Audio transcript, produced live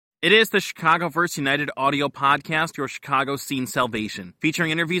It is the ChicagoVerseUniteD audio podcast, your Chicago scene salvation, featuring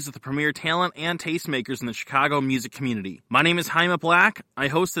interviews with the premier talent and tastemakers in the Chicago music community. My name is Jaime Black. I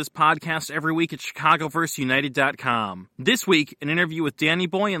host this podcast every week at ChicagoVerseUniteD.com. This week, an interview with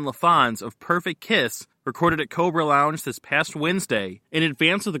Boy and Le Fonz of Perfect Kiss, recorded at Cobra Lounge this past Wednesday, in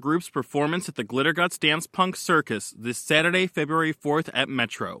advance of the group's performance at the Glitter Guts Dance Punk Circus this Saturday, February 4th at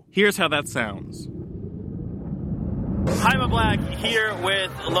Metro. Here's how that sounds. Jaime Black here with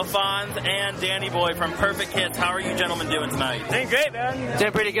Le Fonz and Danny Boy from Perfect Kiss. How are you gentlemen doing tonight? Doing great, man.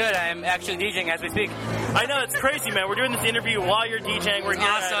 Doing pretty good. I'm actually DJing as we speak. I know, it's crazy, man. We're doing this interview while you're DJing. We're here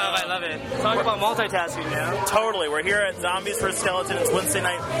awesome. I love it. Talk about multitasking, man. Totally. We're here at Zombies for a Skeleton. It's Wednesday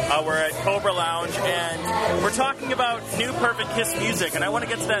night. We're at Cobra Lounge, and we're talking about new Perfect Kiss music, and I want to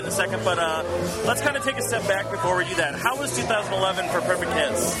get to that in a second, but let's kind of take a step back before we do that. How was 2011 for Perfect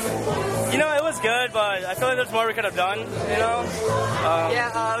Kiss? You know, it was good, but I feel like there's more we could have done, you know?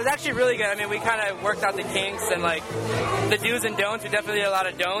 It was actually really good. I mean, we kind of worked out the kinks and, like, the do's and don'ts. We definitely did a lot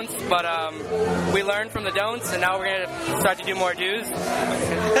of don'ts, but we learned from the don'ts, and now we're going to start to do more do's.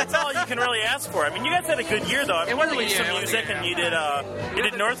 That's all you can really ask for. I mean, you guys had a good year, though. I mean, you released some music, and you did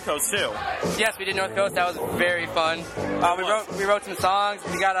North Coast, too. Yes, we did North Coast. That was very fun. We wrote some songs.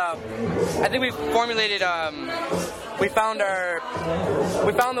 We got I think we formulated, we found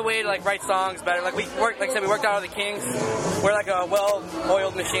the way to, like, write songs better. Like, we worked out all the kinks. We're like a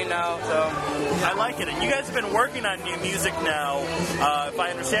well-oiled machine now, so. I like it. And you guys have been working on new music now, if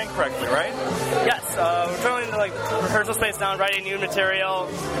I understand correctly, right? Yes. We're filling into, like, rehearsal space now, writing new material,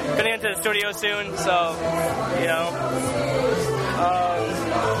 getting into the studio soon, so, you know.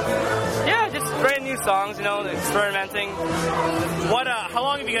 Just writing new songs, you know, experimenting. How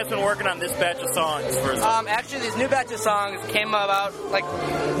long have you guys been working on this batch of songs? Actually, these new batch of songs came about, like,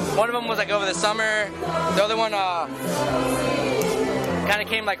 one of them was, like, over the summer. The other one kind of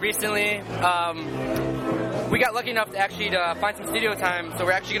came, like, recently. We got lucky enough to find some studio time, so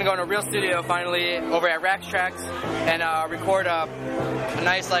we're actually going to go in a real studio finally over at Rax Tracks and record a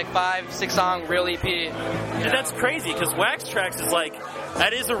nice, like, 5-6 song real EP. And that's crazy, because Wax Tracks is like,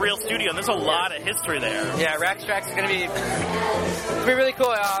 that is a real studio, and there's a lot of history there. Yeah, Rax Tracks is going to be really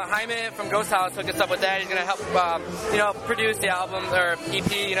cool. Jaime from Ghost House hooked us up with that. He's going to help, produce the album, or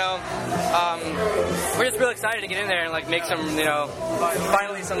EP, you know. We're just really excited to get in there and, like, make some,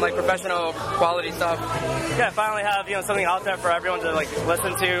 finally some, like, professional quality stuff. Yeah, finally have, something out there for everyone to, like,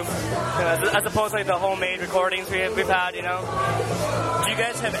 listen to, as opposed to, like, the homemade recordings we've had, you know. Do you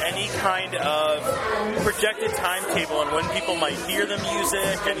guys have any kind of projected timetable on when people might hear the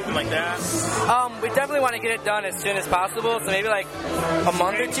music, anything like that? We definitely want to get it done as soon as possible, so maybe like a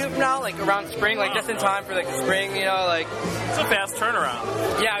month or two from now, like around spring, like just in time for like the spring, like. It's a fast turnaround.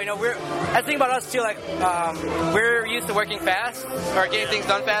 Yeah, that's the thing about us too, like, we're used to working fast, or getting things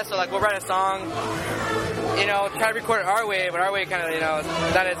done fast, so like we'll write a song, try to record it our way, but our way kind of,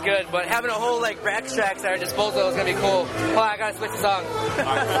 not as good. But having a whole, like, Rax Tracks at our disposal is going to be cool. Oh, I got to switch the song.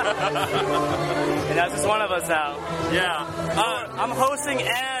 And that's just one of us now. Yeah. I'm hosting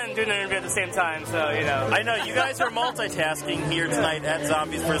and doing an interview at the same time, so, I know, you guys are multitasking here tonight at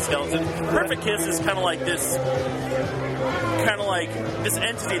Zombies for a Skeleton. Perfect Kiss is kind of like this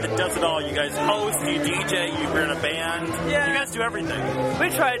entity that does it all. You guys host, you DJ, you're in a band. Yeah. You guys do everything. We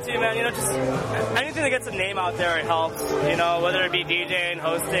try to, man. Just anything that gets a name out there, it helps. Whether it be DJing,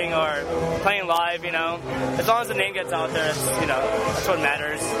 hosting, or playing live, as long as the name gets out there, that's what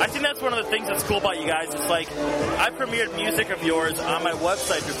matters. I think that's one of the things that's cool about you guys. It's like, I premiered music of yours on my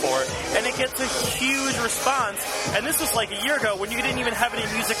website before, and it gets a huge response. And this was like a year ago when you didn't even have any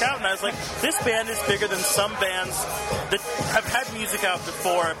music out, and I was like, this band is bigger than some bands that have had music out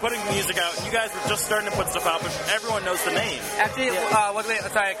before, putting music out. You guys were just starting to put stuff out, but everyone knows the name. Actually,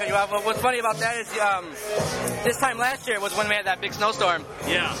 sorry, I cut you off. What's funny about that is this time last year was when we had that big snowstorm.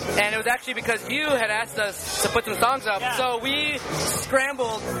 Yeah. And it was actually because you had asked us to put some songs up. Yeah. So we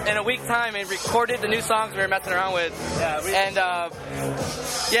scrambled in a week's time and recorded the new songs we were messing around with. Yeah.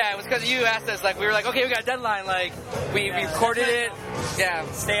 It was because you asked us, like, we were like, okay, we got a deadline. Like, we recorded it. Yeah.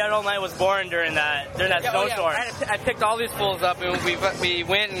 Stay Out All Night was born during that snowstorm. I picked all these fools up, and we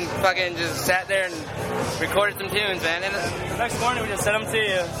went and fucking just sat there and recorded some tunes, man. And the next morning we just sent them to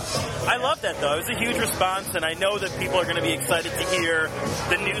you. I love that, though. It was a huge response, and I know that people are going to be excited to hear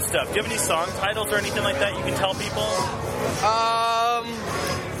the new stuff. Do you have any song titles or anything like that you can tell people?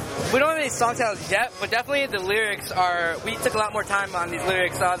 We don't have any song titles yet, but definitely the lyrics we took a lot more time on these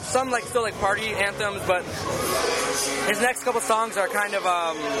lyrics. Some still party anthems, but his next couple songs are kind of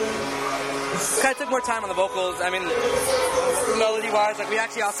took more time on the vocals. I mean, melody-wise, like, we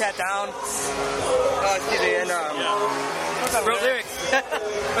actually all sat down, and wrote lyrics.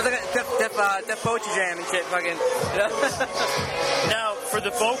 It was like Def Poetry Jam and shit, fucking. Now, for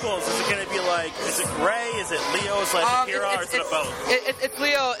the vocals, is it going to be like, is it Ray, is it Leo, / Shakira, or is it both? It's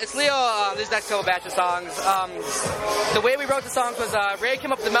Leo. It's Leo. This next couple batch of songs. The way we wrote the songs was Ray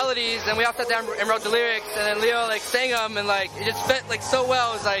came up with the melodies, and we all sat down and wrote the lyrics, and then Leo like sang them, and like it just fit like so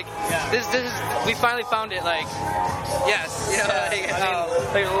well. It was like this is we finally found it. Like yes, you know.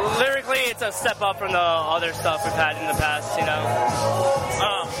 Like, lyrically, it's a step up from the other stuff we've had in the past. You know.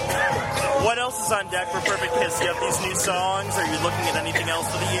 What else is on deck for Perfect Kiss? You have these new songs. Are you looking at anything else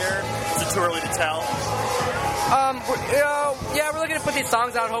for the year? Is it too early to tell? We're looking to put these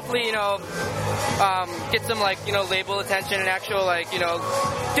songs out. Hopefully, get some label attention and actual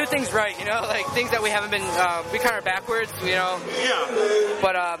do things right. Like things that we haven't been. We kind of backwards. Yeah.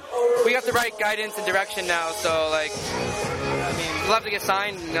 But we got the right guidance and direction now. So we'd love to get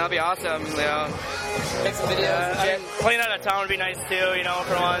signed. That'll be awesome. Make some videos. Playing out of town would be nice too.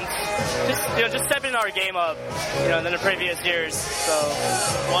 For once, just stepping our game up. Than the previous years. So,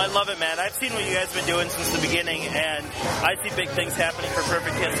 well, I love it, man. I've seen what you guys have been doing since the beginning, and I see big things happening for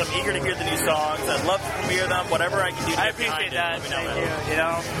Perfect Kiss. I'm eager to hear the new songs. I'd love to premiere them. Whatever I can do. I appreciate that. Thank you.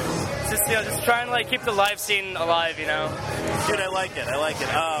 Just trying to keep the live scene alive. Dude, I like it.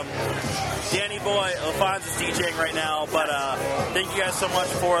 Danny Boy, Le Fonz is DJing right now, but thank you guys so much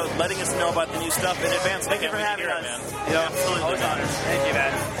for letting us know about the new stuff in advance. Thank you for having us. Absolutely. Always honored. Thank you,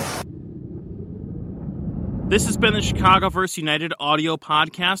 man. This has been the ChicagoVerseUniteD audio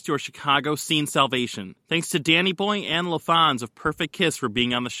podcast, your Chicago scene salvation. Thanks to Danny Boy and Le Fonz of Perfect Kiss for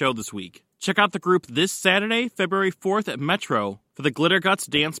being on the show this week. Check out the group this Saturday, February 4th at Metro for the Glitter Guts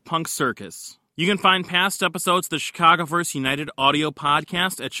Dance Punk Circus. You can find past episodes of the ChicagoVerseUniteD audio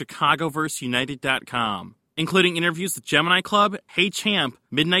podcast at ChicagoVerseUniteD.com, including interviews with Gemini Club, Hey Champ,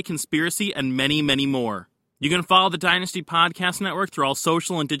 Midnight Conspiracy, and many, many more. You can follow the Dynasty Podcast Network through all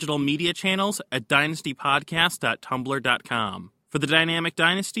social and digital media channels at dynastypodcast.tumblr.com. For the Dynamic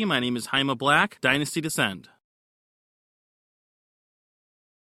Dynasty, my name is Jaime Black, Dynasty Descend.